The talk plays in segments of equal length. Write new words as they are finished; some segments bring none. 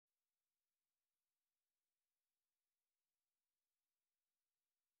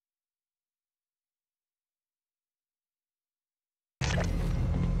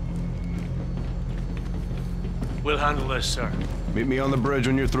We'll handle this, sir. Meet me on the bridge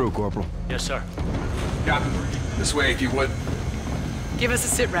when you're through, Corporal. Yes, sir. Captain, this way if you would. Give us a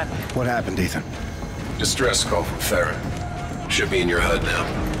sit rep. What happened, Ethan? Distress call from Farron. Should be in your HUD now.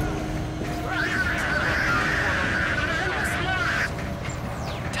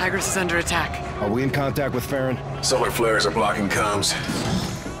 Tigris is under attack. Are we in contact with Farron? Solar flares are blocking comms.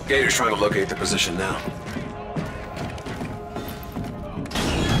 Gator's trying to locate the position now.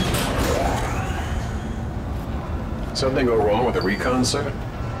 Something go wrong with the recon, sir?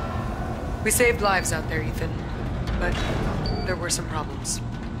 We saved lives out there, Ethan. But there were some problems.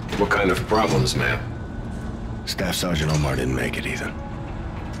 What kind of problems, ma'am? Staff Sergeant Omar didn't make it, Ethan.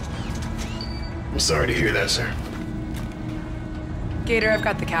 I'm sorry to hear that, sir. Gator, I've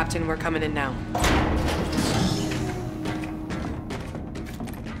got the captain. We're coming in now.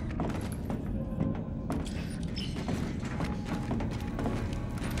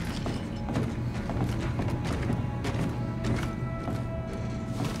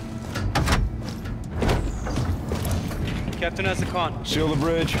 Captain has the con. Seal the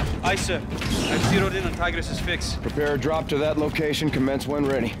bridge. Aye, sir. I've zeroed in on Tigris's fix. Prepare a drop to that location. Commence when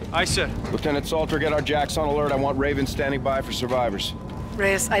ready. Aye, sir. Lieutenant Salter, get our jacks on alert. I want Raven standing by for survivors.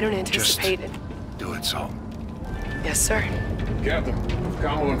 Reyes, I don't anticipate it. Do it, Salt. Yes, sir. Captain,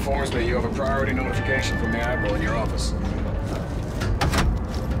 Commo informs me you have a priority notification from the Admiral in your office.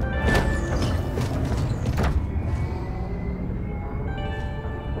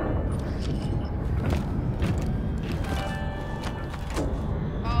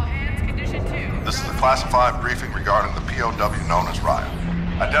 This is a classified briefing regarding the POW known as Riot.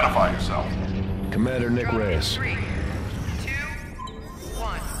 Identify yourself. Commander Nick Reyes. 3, 2,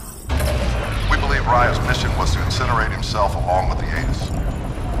 1. We believe Riot's mission was to incinerate himself along with the Aegis.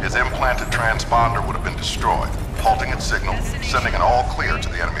 His implanted transponder would have been destroyed, halting its signal, sending an all clear to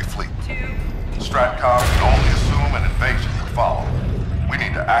the enemy fleet. Stratcom can only assume an invasion would follow. We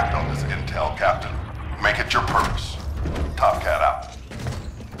need to act on this intel, Captain. Make it your purpose. Top Cat out.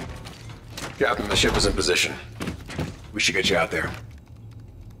 Captain, the ship is in position. We should get you out there.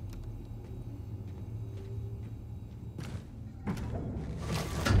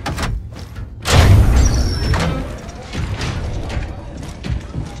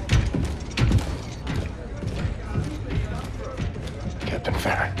 Captain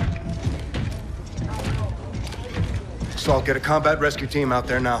Farron. Salt, get a combat rescue team out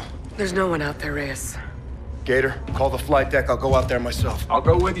there now. There's no one out there, Reyes. Gator, call the flight deck. I'll go out there myself. I'll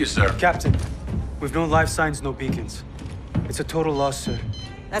go with you, sir. Captain, we've no life signs, no beacons. It's a total loss, sir.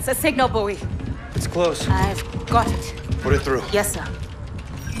 That's a signal buoy. It's close. I've got it. Put it through. Yes, sir.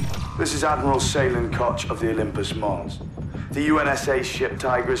 This is Admiral Salen Koch of the Olympus Mons. The UNSA ship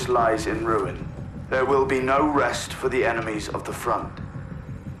Tigris lies in ruin. There will be no rest for the enemies of the front.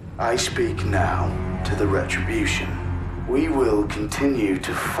 I speak now to the Retribution. We will continue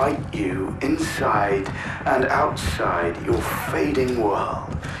to fight you inside and outside your fading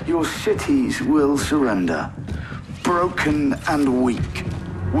world. Your cities will surrender, broken and weak.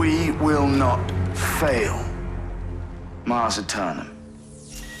 We will not fail. Mars Eternum.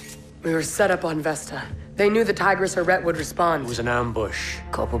 We were set up on Vesta. They knew the Tigris or Ret would respond. It was an ambush.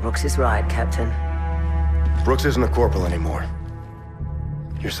 Corporal Brooks is right, Captain. Brooks isn't a corporal anymore.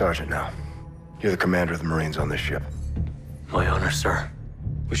 You're Sergeant now. You're the commander of the Marines on this ship. My honor, sir.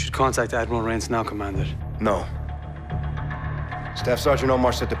 We should contact Admiral Rains now, Commander. No. Staff Sergeant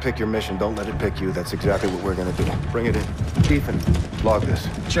Omar said to pick your mission. Don't let it pick you. That's exactly what we're gonna do. Bring it in. Ethan, log this.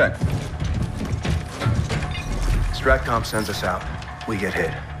 Check. Stratcom sends us out. We get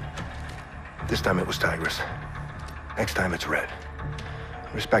hit. This time it was Tigris. Next time it's Red.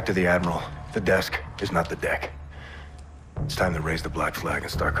 Respect to the Admiral. The desk is not the deck. It's time to raise the black flag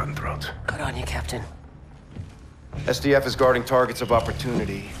and start cutting throats. Good on you, Captain. SDF is guarding targets of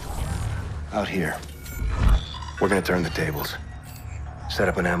opportunity out here. We're gonna turn the tables. Set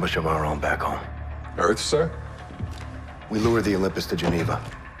up an ambush of our own back home. Earth, sir? We lure the Olympus to Geneva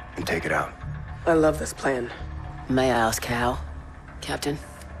and take it out. I love this plan. May I ask how, Captain?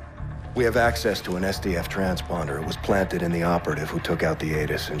 We have access to an SDF transponder. It was planted in the operative who took out the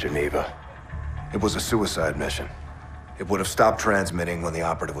Aegis in Geneva. It was a suicide mission. It would have stopped transmitting when the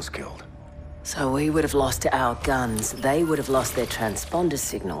operative was killed. So we would have lost our guns. They would have lost their transponder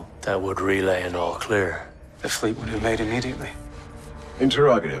signal. That would relay an all clear. The fleet would have made immediately.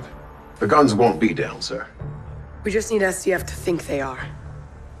 Interrogative. The guns won't be down, sir. We just need SDF to think they are.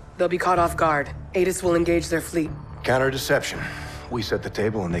 They'll be caught off guard. Aegis will engage their fleet. Counter-deception. We set the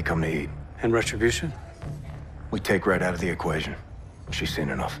table and they come to eat. And Retribution? We take Red out of the equation. She's seen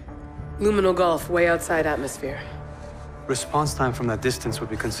enough. Luminal Gulf, way outside atmosphere. Response time from that distance would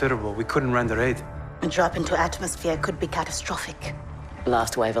be considerable. We couldn't render aid. A drop into atmosphere could be catastrophic.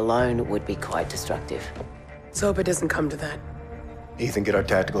 Blast wave alone would be quite destructive. Let's hope it doesn't come to that. Ethan, get our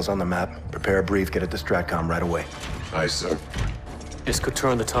tacticals on the map. Prepare a brief, get it to Stratcom right away. Aye, sir. This could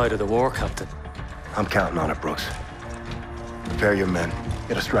turn the tide of the war, Captain. I'm counting on it, Brooks. Prepare your men.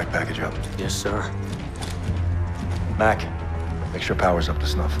 Get a strike package up. Yes, sir. Mac, make sure power's up to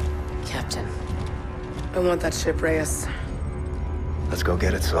snuff. Captain. I want that ship, Reyes. Let's go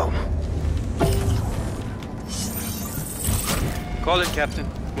get it, Sol. Call it, Captain.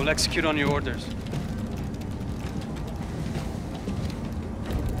 We'll execute on your orders.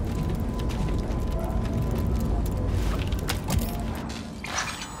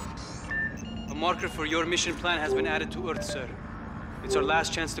 A marker for your mission plan has been added to Earth, sir. It's our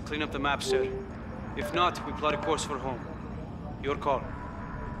last chance to clean up the map, sir. If not, we plot a course for home. Your call.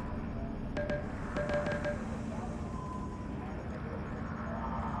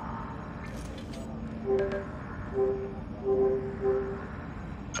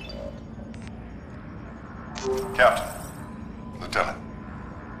 Captain, Lieutenant,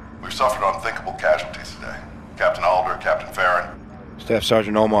 we've suffered unthinkable casualties today. Captain Alder, Captain Farron. Staff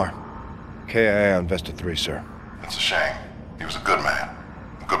Sergeant Omar. KIA on Vesta 3, sir. It's a shame. He was a good man,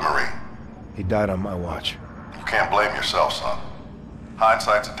 a good Marine. He died on my watch. You can't blame yourself, son.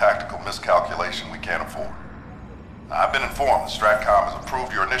 Hindsight's a tactical miscalculation we can't afford. I've been informed that Stratcom has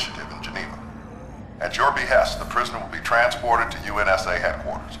approved your initiative in Geneva. At your behest, the prisoner will be transported to UNSA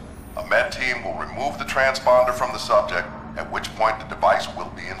headquarters. A med team will remove the transponder from the subject, at which point the device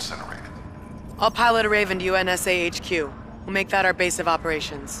will be incinerated. I'll pilot a Raven to UNSA HQ. We'll make that our base of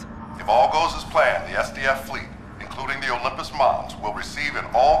operations. If all goes as planned, the SDF fleet, including the Olympus Mons, will receive an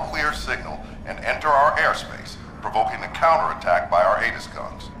all-clear signal and enter our airspace, provoking a counterattack by our Aegis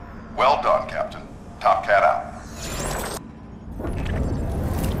guns. Well done, Captain. Top Cat out.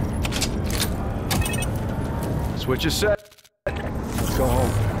 Switch is set. Let's go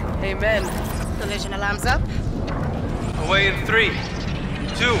home. Amen. Collision alarms up. Away in 3, 2,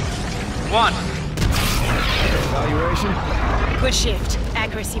 1. Evaluation? Good shift.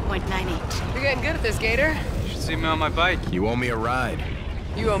 Accuracy .98. You're getting good at this, Gator. You should see me on my bike. You owe me a ride.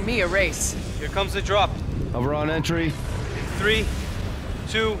 You owe me a race. Here comes the drop. Hover on entry. In 3,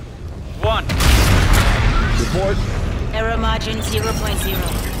 2, 1. Report. Error margin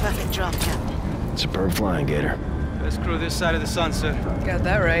 0.0. Perfect drop, Captain. Superb flying, Gator. Best crew this side of the sun, sir. Got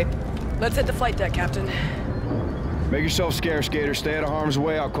that right. Let's hit the flight deck, Captain. Make yourself scarce, Gator. Stay out of harm's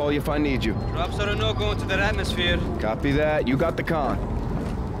way. I'll call you if I need you. Drops are a no-go into that atmosphere. Copy that. You got the con.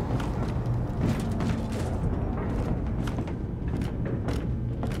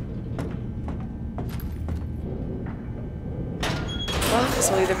 Well,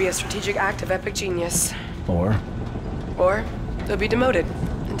 this will either be a strategic act of epic genius, Or they'll be demoted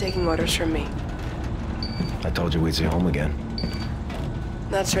and taking orders from me. I told you we'd see home again.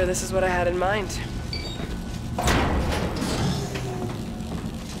 Not sure this is what I had in mind.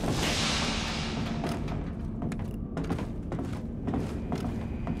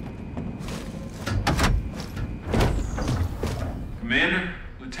 Commander,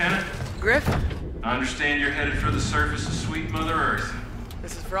 Lieutenant, Griff, I understand you're headed for the surface of sweet Mother Earth.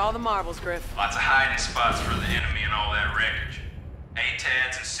 this is for all the marbles, Griff. Lots of hiding spots for the enemy and all that wreckage.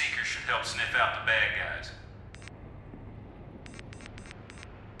 ATADs and Seekers should help sniff out the bad guys.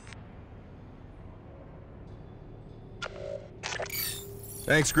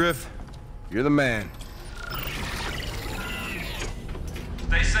 Thanks, Griff. You're the man.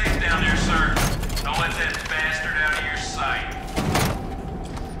 Stay safe down there, sir. Don't let that bastard out of your sight.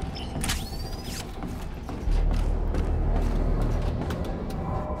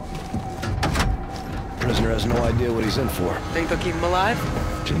 Prisoner has no idea what he's in for. Think they'll keep him alive?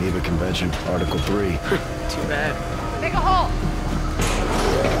 Geneva Convention, Article 3. Too bad. Make a hole!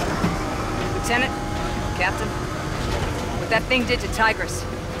 Lieutenant, Captain, what that thing did to Tigris,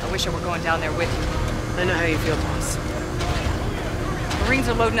 I wish I were going down there with you. I know how you feel, boss. Marines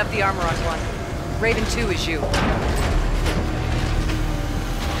are loading up the armor on one. Raven 2 is you.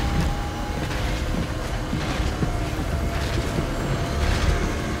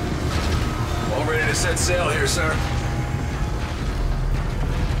 All ready to set sail here, sir.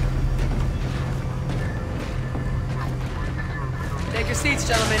 Take your seats,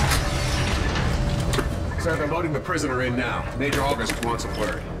 gentlemen. Sir, they're loading the prisoner in now. Major August wants a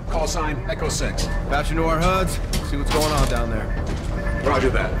word. Call sign, Echo 6. Patch into our HUDs. See what's going on down there. Roger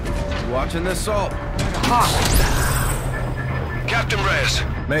that. You watching this, Salt? Captain Reyes.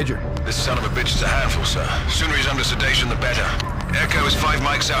 Major. This son of a bitch is a handful, sir. Sooner he's under sedation, the better. Echo is 5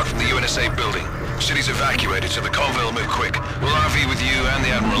 mics out from the UNSA building. City's evacuated, so the convoy will move quick. We'll RV with you and the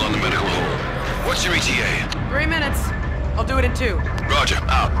Admiral on the medical hall. What's your ETA? 3 minutes. I'll do it in 2. Roger,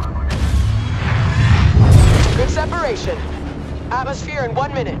 out. Good separation. Atmosphere in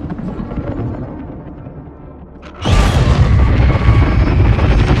 1 minute.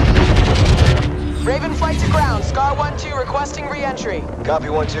 Raven flight to ground. Scar 1-2 requesting re-entry. Copy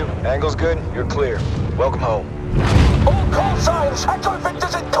 1-2. Angle's good. You're clear. Welcome home. All call signs. Echo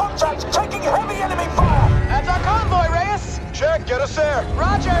Victor's in contact. Taking heavy enemy fire. That's our convoy, Reyes. Check. Get us there.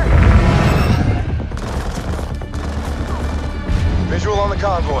 Roger. Visual on the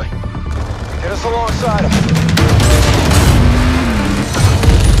convoy. Get us alongside him.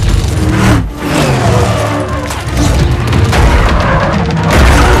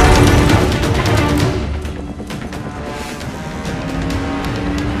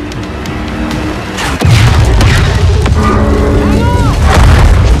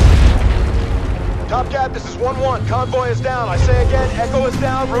 Top Cat, this is 1-1. Convoy is down. I say again, Echo is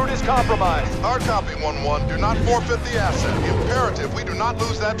down. Route is compromised. Hard copy, 1-1. Do not forfeit the asset. Imperative we do not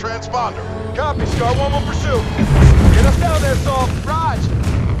lose that transponder. Copy. Scar 1 will pursue. Get us down there, Saul. Raj.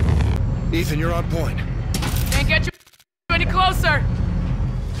 Ethan, you're on point. Can't get you any closer.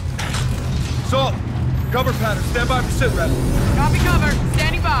 Saul, cover pattern. Stand by for sit rep. Copy cover.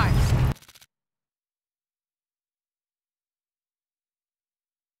 Standing by.